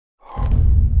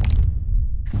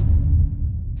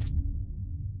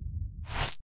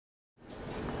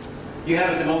You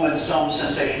have at the moment some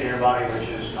sensation in your body which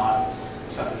is not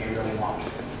something you really want.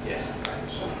 Yeah, right.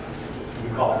 So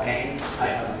you call it pain?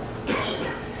 I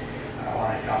don't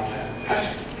want any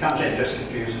content. Content just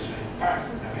confuses me. All right.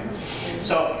 Okay.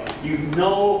 So you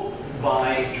know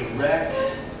by direct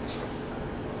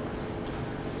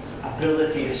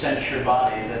ability to sense your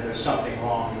body that there's something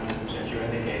wrong since you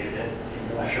indicated it in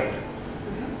your left shoulder.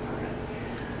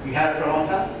 Okay. You had it for a long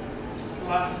time? The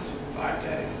last 5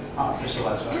 days. Oh, just the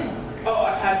last 5 days. Oh,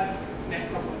 I've had neck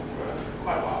problems for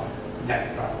quite a while.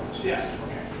 Neck problems? Yeah.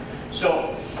 Okay.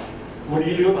 So, what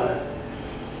do you do about it?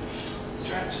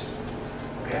 Stretch.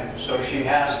 Okay. So she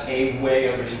has a way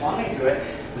of responding to it.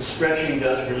 The stretching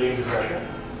does relieve the pressure.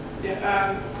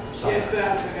 Yeah. Yes, but it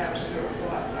has been able to do it for the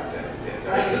last 5 days. Yeah.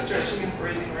 So I have a stretching and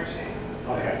breathing routine.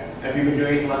 Okay. Have you been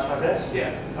doing it the last 5 days?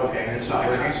 Yeah. Okay, and it's not I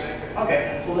working? can't shake it.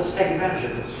 Okay, well let's take advantage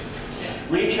of this. Yeah.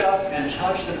 Reach up and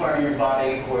touch the part of your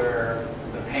body where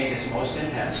the pain is most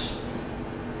intense.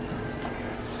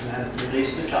 And then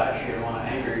release the touch. You don't want to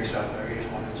anger yourself there. You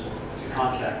just want it to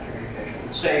contact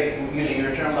communication. Say, using your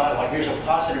internal dialogue, here's a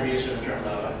positive use of internal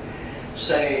dialogue.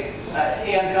 Say,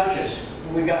 hey, unconscious,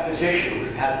 we got this issue.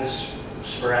 We've had this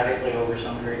sporadically over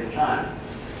some period of time.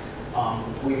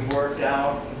 We've worked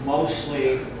out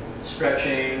mostly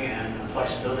stretching and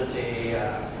flexibility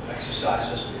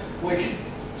exercises, which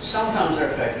sometimes are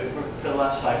effective, but for the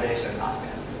last 5 days have not been.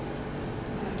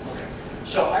 Okay.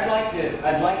 So I'd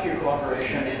like your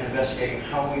cooperation in investigating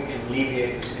how we can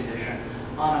alleviate this condition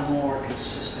on a more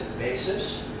consistent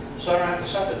basis, so I don't have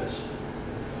to suffer this.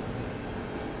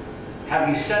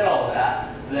 Having said all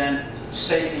that, then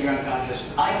say to your unconscious,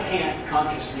 I can't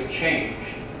consciously change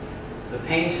the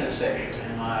pain sensation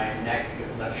in my neck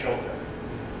and left shoulder.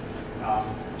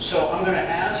 So I'm going to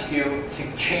ask you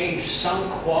to change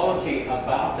some quality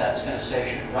about that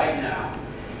sensation right now,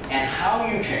 and how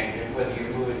you change it, whether you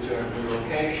move it to a new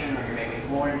location, or you make it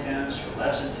more intense or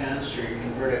less intense, or you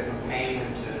convert it from pain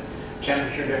into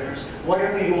temperature difference,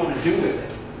 whatever you want to do with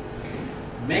it.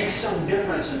 Make some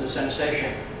difference in the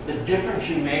sensation. The difference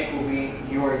you make will be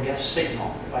your yes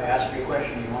signal. If I ask you a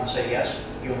question, you want to say yes,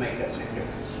 you'll make that same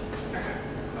difference. Okay.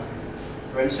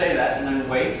 Go ahead and say that, and then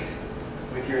wait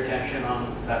with your attention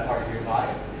on that part of your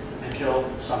body until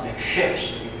something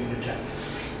shifts that you can detect.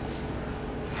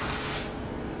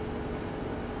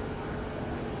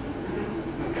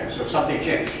 Okay, so something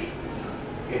changed.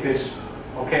 If it's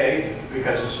okay,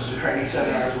 because this is a training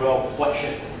seminar as well, what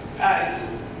shifted?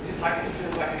 It's like, it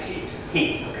feels like a heat.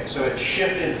 Heat. Okay, so it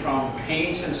shifted from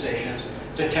pain sensations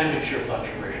to temperature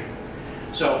fluctuation.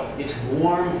 So it's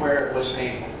warm where it was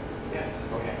painful. Yes.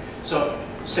 Okay. So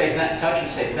say that, touch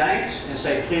and say thanks, and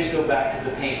say please go back to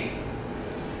the pain.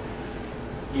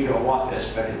 You don't want this,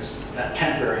 but it's a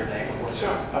temporary thing.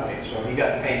 Sure. Okay, so you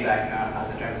got the pain back now,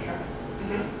 not the temperature.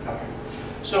 Mm-hmm. Okay.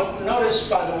 So notice,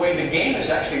 by the way, the game is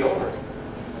actually over.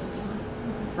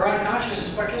 Her unconscious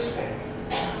is participating.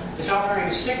 It's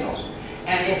offering signals,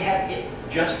 and it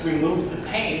just removed the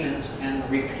pain and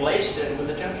replaced it with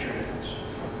a temperature difference.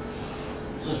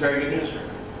 This is very good news for her.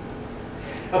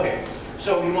 Okay,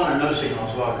 so you want a no signal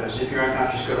as well, because if you're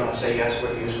unconscious, go down and say yes,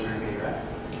 what use would it be, right?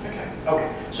 Okay.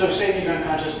 Okay, so say to your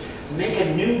unconscious, make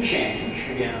a new change,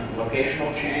 again,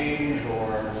 locational change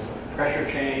or pressure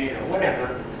change or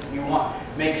whatever you want.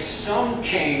 Make some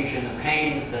change in the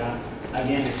pain that I'm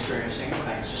again experiencing,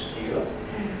 thanks to you,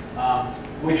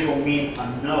 which will mean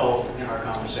a no in our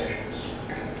conversations.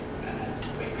 Okay. And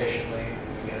then wait patiently,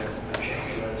 if you get a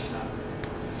change, let us know.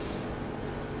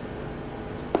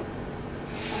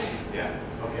 Yeah.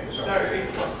 Okay, So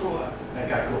it got cooler. that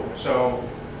got cooler. So,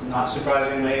 not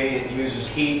surprisingly, it uses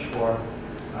heat for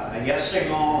a yes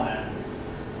signal and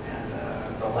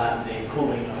the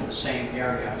cooling of the same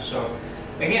area. So,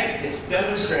 again, it's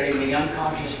demonstrating the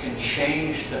unconscious can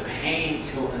change the pain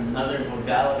to another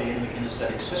modality in the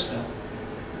kinesthetic system,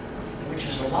 which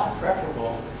is a lot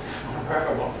preferable.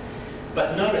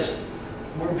 But notice,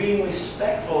 we're being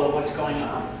respectful of what's going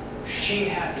on.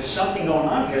 There's something going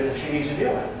on here that she needs to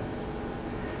deal with.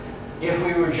 If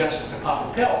we were just to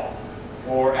pop a pill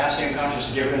or ask the unconscious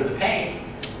to get rid of the pain,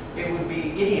 it would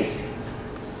be idiocy.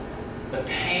 The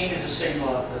pain is a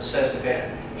signal that says to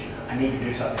bed, I need to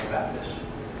do something about this.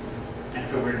 And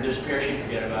if it were to disappear, she'd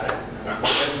forget about it.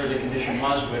 Whatever the condition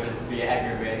was, would it be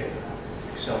aggravated,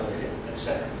 accelerated,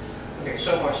 etc. Okay,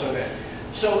 so far so good.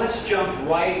 So let's jump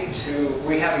right to,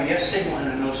 we have a yes signal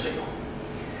and a no signal.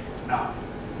 Now,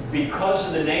 because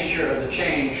of the nature of the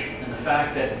change and the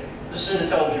fact that this is an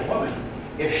intelligent woman,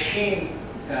 if she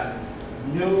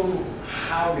knew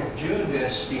how to do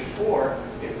this before,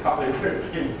 it probably would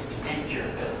have been danger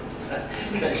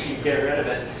because she'd get rid of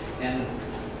it and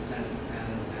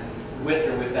with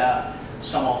or without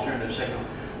some alternative signal.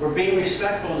 We're being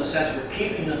respectful in the sense we're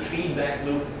keeping the feedback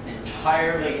loop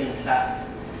entirely intact.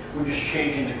 We're just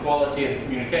changing the quality of the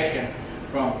communication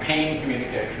from pain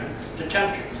communication to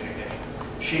temperature communication.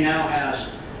 She now has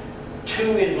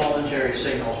 2 involuntary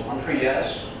signals, one for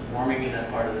yes, warming in that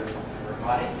part of her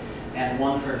body, and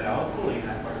one for no, cooling in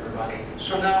that part of her body.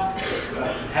 So now,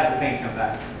 have the pain come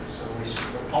back. So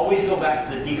we always go back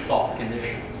to the default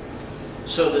condition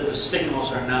so that the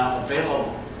signals are now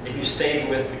available. If you stayed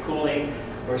with the cooling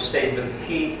or stayed with the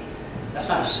heat, that's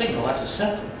not a signal, that's a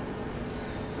symptom.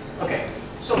 Okay,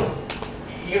 so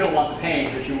you don't want the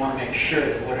pain, but you want to make sure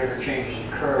that whatever changes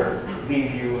occur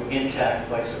leave you intact,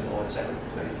 flexible, etc.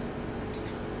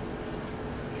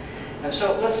 And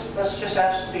so let's just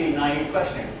ask the naive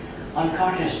question.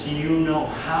 Unconscious, do you know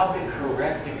how to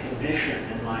correct the condition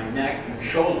in my neck and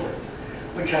shoulder,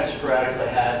 which I've sporadically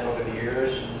had over the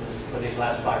years for these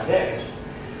last 5 days,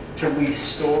 to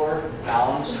restore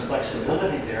balance and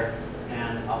flexibility there?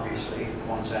 And obviously,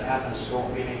 once that happens, there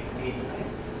won't be any need to pain.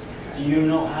 Do you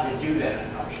know how to do that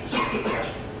unconscious? That's the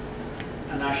question.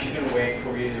 And now she's going to wait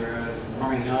for either a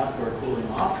warming up or a cooling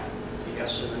off, the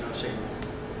yes or the no signal.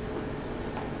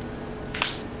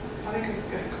 It's funny because it's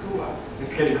getting cooler.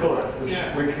 It's getting cooler,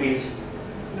 Yeah. which means?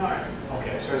 No.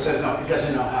 Okay, so it says no, it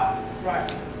doesn't know how.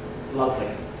 Right. Lovely.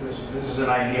 This is an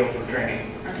ideal for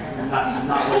training. Okay.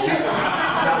 Not what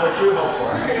you hope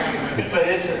for, but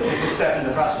it's a step in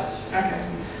the process. Okay.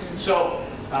 So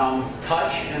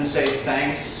touch and say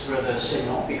thanks for the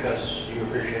signal because you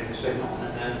appreciate the signal,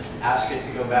 and then ask it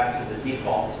to go back to the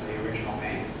default, to the original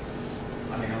pain.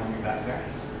 Let me know when you're back there.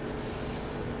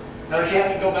 Notice you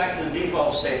have to go back to the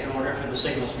default state in order for the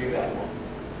signals to be available.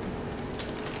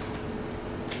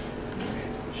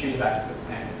 She's back to the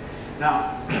pain.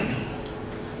 Now,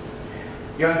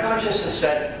 your unconscious has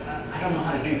said, I don't know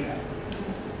how to do that.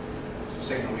 It's the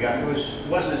signal we got. It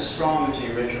wasn't as strong as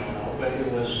the original note, but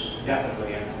it was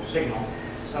definitely a no signal.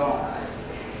 So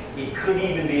it could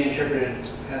even be interpreted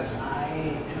as,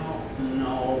 I don't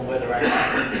know whether I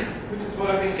can. Which is what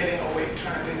I've been getting all week,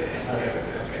 trying to do the NCO with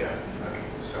it. Okay.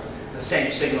 So the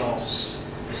same signals,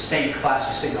 the same class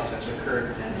of signals that's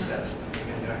occurred instead.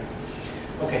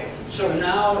 Okay, so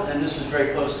now, and this is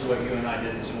very close to what you and I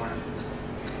did this morning.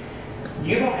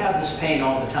 You don't have this pain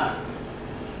all the time.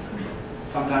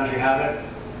 Sometimes you have it,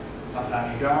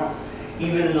 sometimes you don't.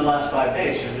 Even in the last 5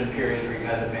 days, there's been periods where you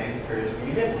had the pain, periods where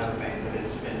you didn't have the pain, but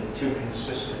it's been too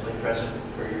consistently present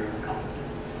for your comfort.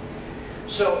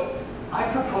 So I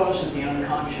propose that the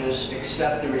unconscious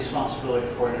accept the responsibility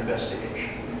for an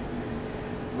investigation.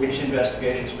 Which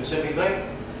investigation specifically?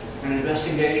 An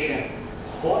investigation.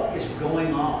 What is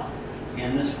going on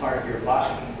in this part of your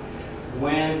body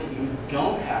when you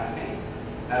don't have pain?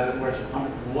 In other words,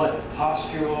 what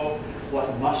postural,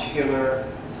 what muscular,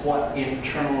 what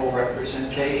internal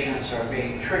representations are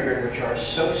being triggered which are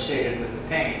associated with the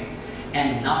pain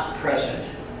and not present,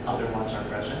 other ones are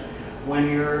present, when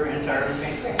you're entirely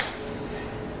pain-free.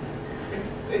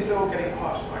 It's all getting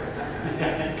hot, like I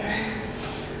say.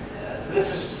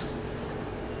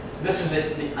 This is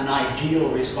an ideal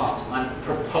response. I'm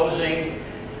proposing,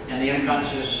 and the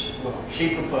unconscious, well,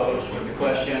 she proposed with the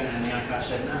question, and the unconscious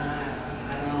said, nah,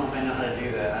 I don't know if I know how to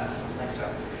do that. I don't think so.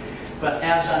 But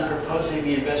as I'm proposing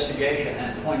the investigation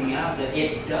and pointing out that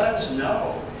it does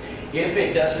know, if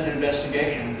it does an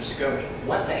investigation and discovers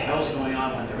what the hell is going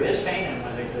on when there is pain and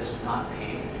when there is not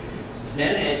pain,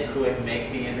 then it could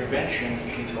make the intervention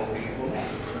she's hoping it will make.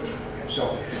 Okay,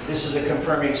 so this is a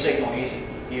confirming signal,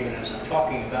 even as I'm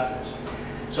talking about this.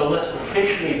 So let's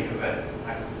officially do it.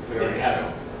 We already have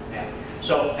it. Yeah.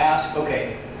 So ask,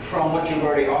 okay, from what you've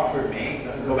already offered me,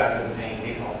 go back to the pain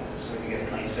default so you get a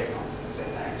clean signal. Say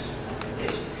thanks.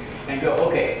 And go,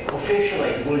 okay,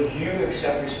 officially, would you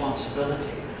accept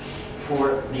responsibility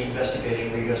for the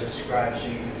investigation we just described so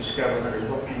you can discover under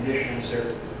what conditions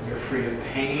you're free of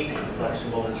pain and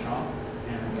flexible and strong,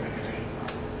 and what conditions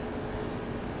not?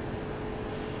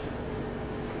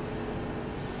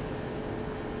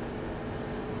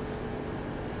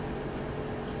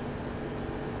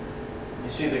 You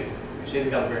see the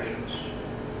calibrations.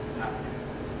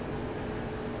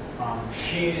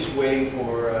 She's waiting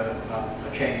for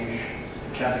a change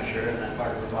in temperature in that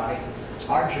part of her body.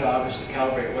 Our job is to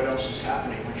calibrate what else is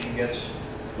happening when she gets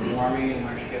warming and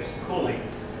when she gets cooling,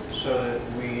 so that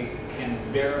we can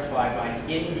verify by an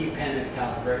independent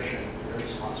calibration the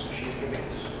response that she's giving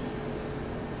us.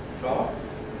 Follow?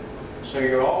 So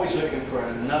you're always looking for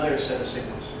another set of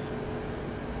signals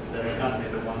that accompany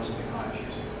the ones that the client is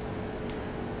using.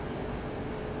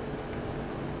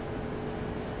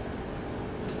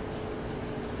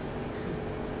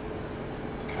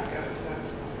 Can't get it.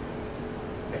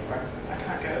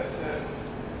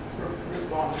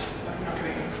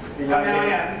 Now I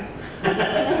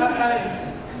am. Not funny.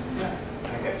 Yeah.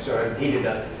 Okay, so it heated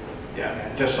up.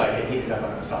 Yeah. Just like it heated up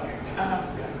when I was talking. Uh-huh.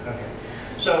 Yeah, okay.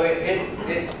 So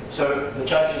so the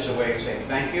touch is a way of saying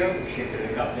thank you. She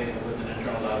could accompany it with an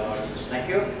internal dialogue that says thank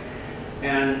you.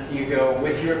 And you go,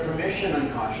 with your permission,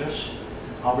 unconscious,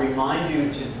 I'll remind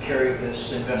you to carry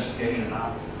this investigation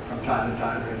out from time to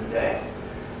time during the day.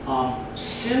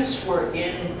 Since we're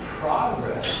in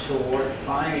progress toward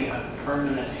finding a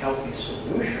permanent, healthy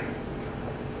solution,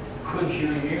 could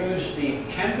you use the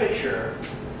temperature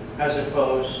as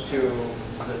opposed to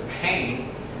the pain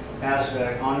as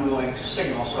an ongoing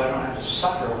signal so I don't have to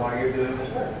suffer while you're doing this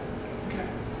work? Okay.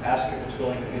 Ask if it's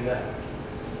willing to do that.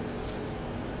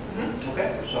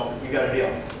 Okay, so you got a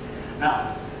deal.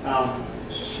 Now,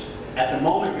 at the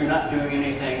moment you're not doing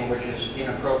anything which is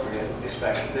inappropriate,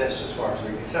 especially this as far as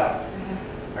we can tell.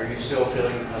 Are you still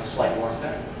feeling a slight warmth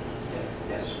there?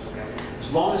 Yes. Okay.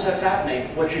 As long as that's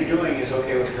happening, what you're doing is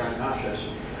okay with your unconscious.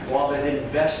 While it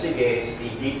investigates the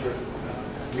deeper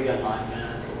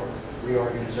realignment or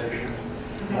reorganization,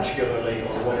 muscularly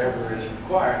or whatever is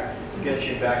required, to get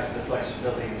you back to the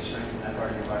flexibility and strength in that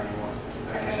part of your body you want.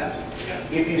 That makes sense?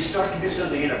 Yeah. If you start to do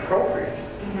something inappropriate,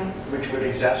 which would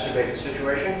exacerbate the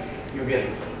situation, you get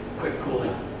quick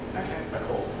cooling, Okay. a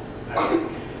cold. Okay.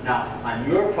 Now, on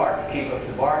your part, to keep up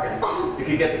the bargain, if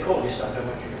you get the cold, you stop doing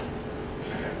what you're doing.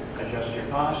 Okay. Adjust your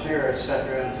posture,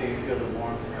 etc., until you feel the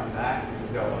warmth come back, and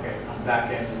you go, okay, I'm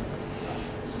back in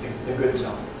the good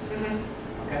zone.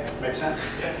 Okay, makes sense?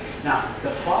 Yeah. Now,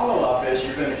 the follow-up is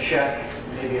you're going to check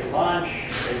maybe at lunch,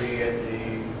 maybe at the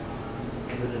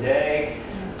end of the day,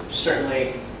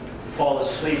 certainly fall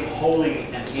asleep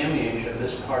holding an image of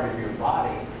this part of your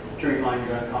body to remind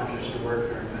your unconscious to work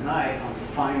during the night on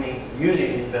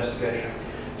using the investigation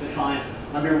to find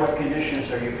under what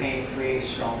conditions are you pain-free,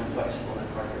 strong, and flexible in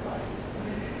that part of your body.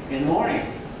 In the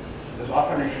morning, as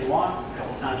often as you want, a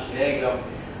couple times a day, go,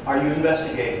 are you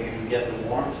investigating? If you get the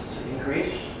warmth to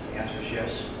increase, the answer is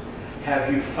yes.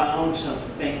 Have you found some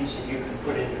things that you can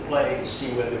put into play to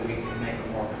see whether we can make a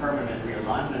more permanent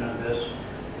realignment of this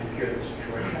and cure the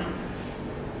situation?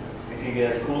 If you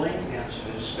get a cooling, the answer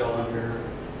is still under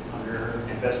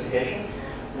investigation.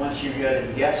 Once you get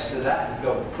a yes to that,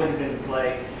 go put it into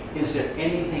play. Is there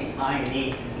anything I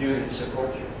need to do to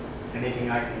support you?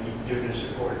 Anything I can do to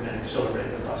support and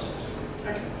accelerate the process?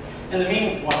 Okay. In the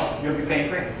meanwhile, you'll be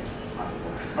pain-free.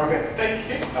 Okay. Thank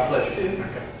you. My pleasure. Cheers.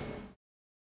 Okay.